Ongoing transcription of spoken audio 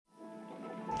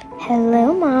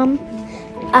Hello, Mom.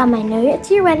 I know it's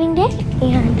your wedding day,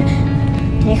 and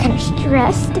you're kind of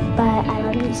stressed, but I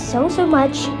love you so, so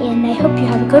much, and I hope you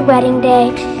have a good wedding day,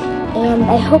 and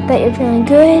I hope that you're feeling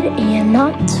good and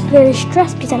not very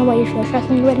stressed, because I don't want you to feel stressed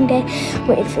on your wedding day. I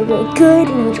want you to feel really good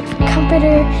and really feel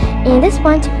comforter, and this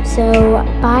one too. So,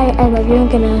 bye, I love you. I'm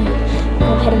gonna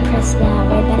go ahead and press that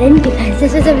red button, because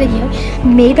this is a video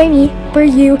made by me for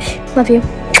you. Love you.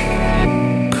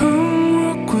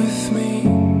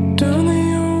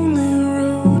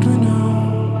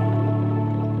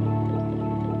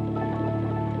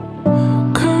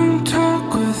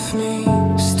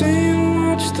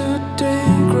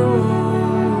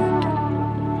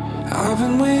 I've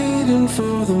been waiting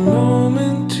for the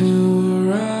moment to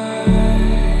arrive.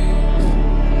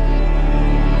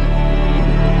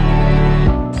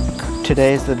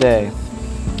 Today's the day.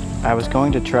 I was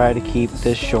going to try to keep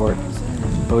this short,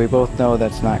 but we both know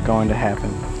that's not going to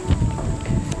happen.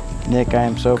 Nick, I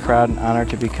am so proud and honored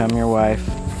to become your wife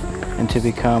and to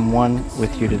become one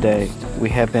with you today. We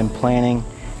have been planning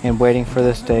and waiting for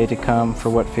this day to come for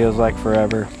what feels like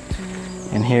forever,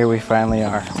 and here we finally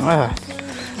are.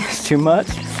 It's too much.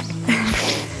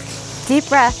 Deep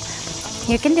breath.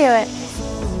 You can do it.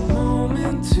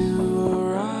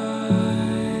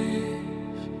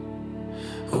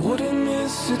 I wouldn't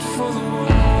miss it for the world.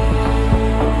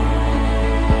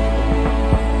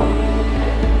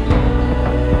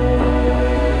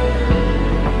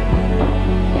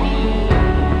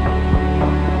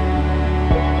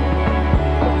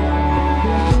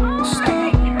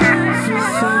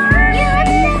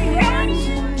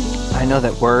 I know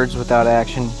that words without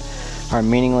action are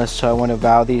meaningless, so I want to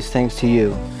vow these things to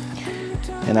you.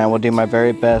 And I will do my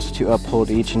very best to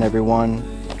uphold each and every one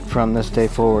from this day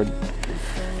forward.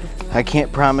 I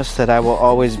can't promise that I will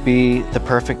always be the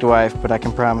perfect wife, but I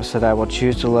can promise that I will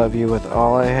choose to love you with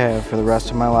all I have for the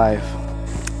rest of my life.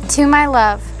 To my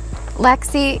love,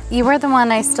 Lexie, you are the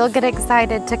one I still get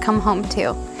excited to come home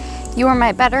to. You are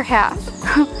my better half.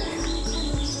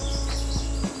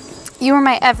 You are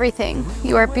my everything.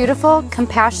 You are beautiful,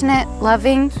 compassionate,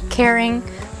 loving, caring,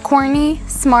 corny,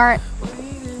 smart,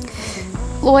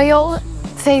 loyal,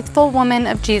 faithful woman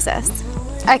of Jesus.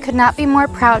 I could not be more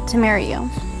proud to marry you.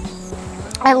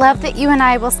 I love that you and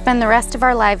I will spend the rest of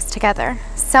our lives together.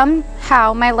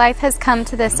 Somehow my life has come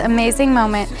to this amazing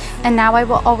moment, and now I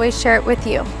will always share it with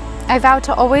you. I vow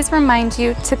to always remind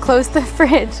you to close the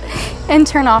fridge and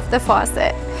turn off the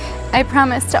faucet. I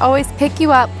promise to always pick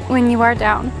you up when you are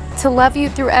down, to love you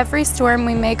through every storm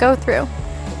we may go through.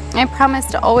 I promise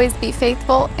to always be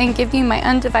faithful and give you my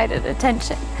undivided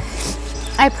attention.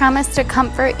 I promise to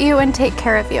comfort you and take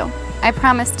care of you. I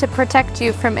promise to protect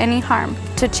you from any harm,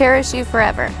 to cherish you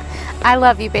forever. I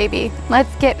love you, baby.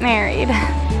 Let's get married.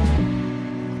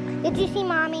 Did you see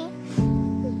Mommy?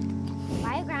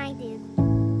 Why are you crying, dude?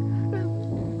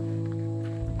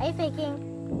 Are you faking?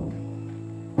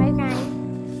 Why are you crying?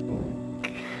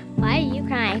 Why are you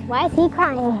crying? Why is he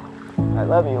crying? I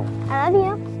love you. I love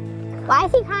you. Why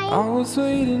is he crying? I was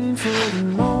waiting for the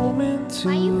moment to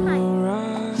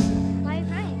arrive. Why are you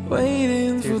crying?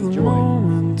 Waiting for the joy.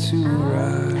 moment to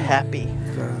arrive. Happy.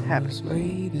 I was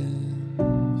waiting for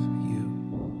you.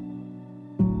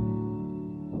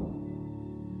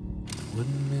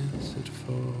 Wouldn't miss it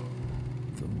for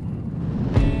the world.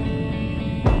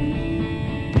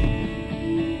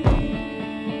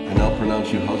 I now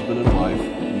pronounce you husband and wife.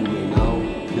 You may now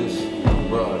kiss the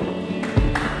bride.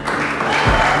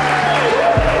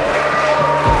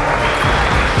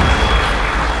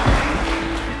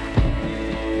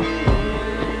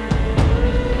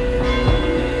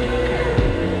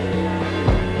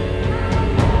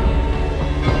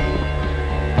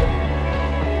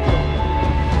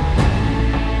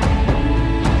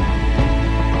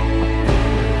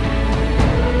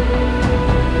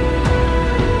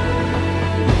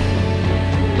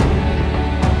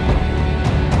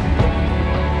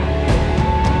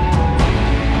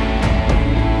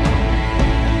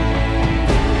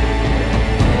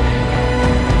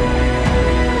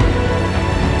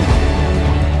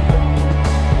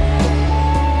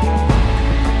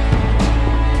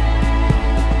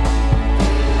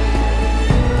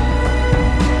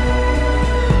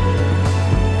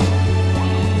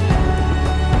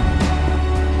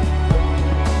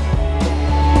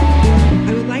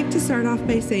 Start off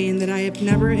by saying that I have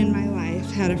never in my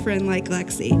life had a friend like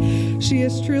Lexie. She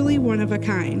is truly one of a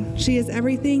kind. She is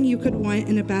everything you could want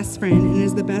in a best friend and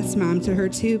is the best mom to her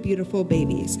two beautiful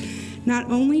babies. Not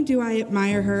only do I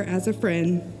admire her as a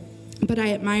friend, but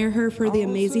I admire her for the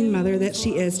amazing mother that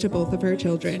she is to both of her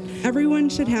children. Everyone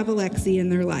should have a Lexie in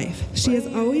their life. She has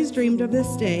always dreamed of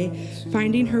this day,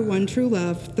 finding her one true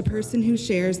love, the person who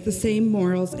shares the same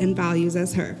morals and values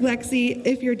as her. Lexie,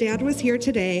 if your dad was here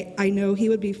today, I know he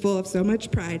would be full of so much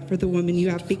pride for the woman you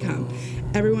have become.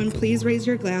 Everyone, please raise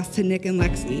your glass to Nick and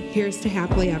Lexie. Here's to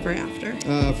happily ever after.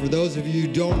 For those of you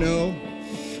who don't know,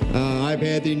 I've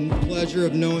had the pleasure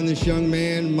of knowing this young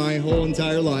man my whole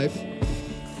entire life.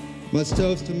 Let's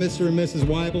toast to Mr. and Mrs.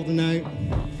 Weibel tonight.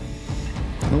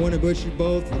 I want to wish you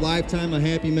both a lifetime of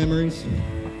happy memories.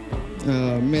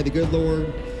 May the good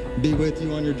Lord be with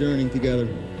you on your journey together.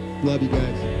 Love you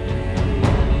guys.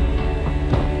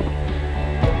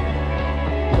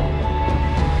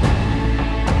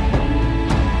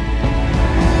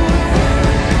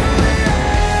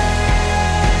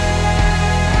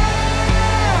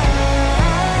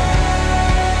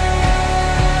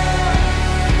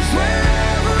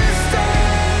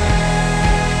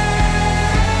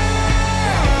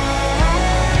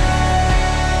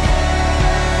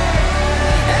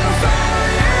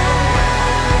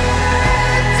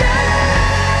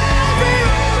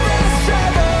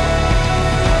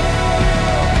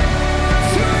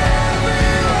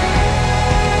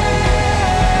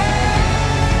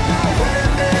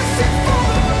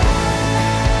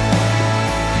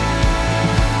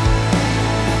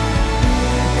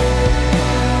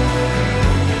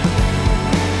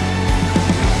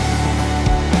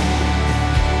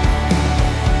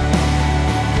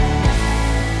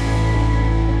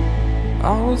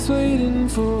 I was waiting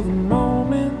for the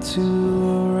moment to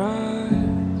arise,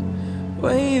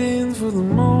 waiting for the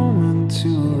moment to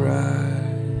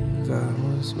rise. I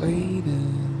was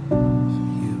waiting for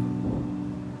you,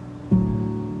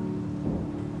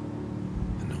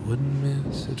 and I wouldn't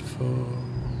miss it for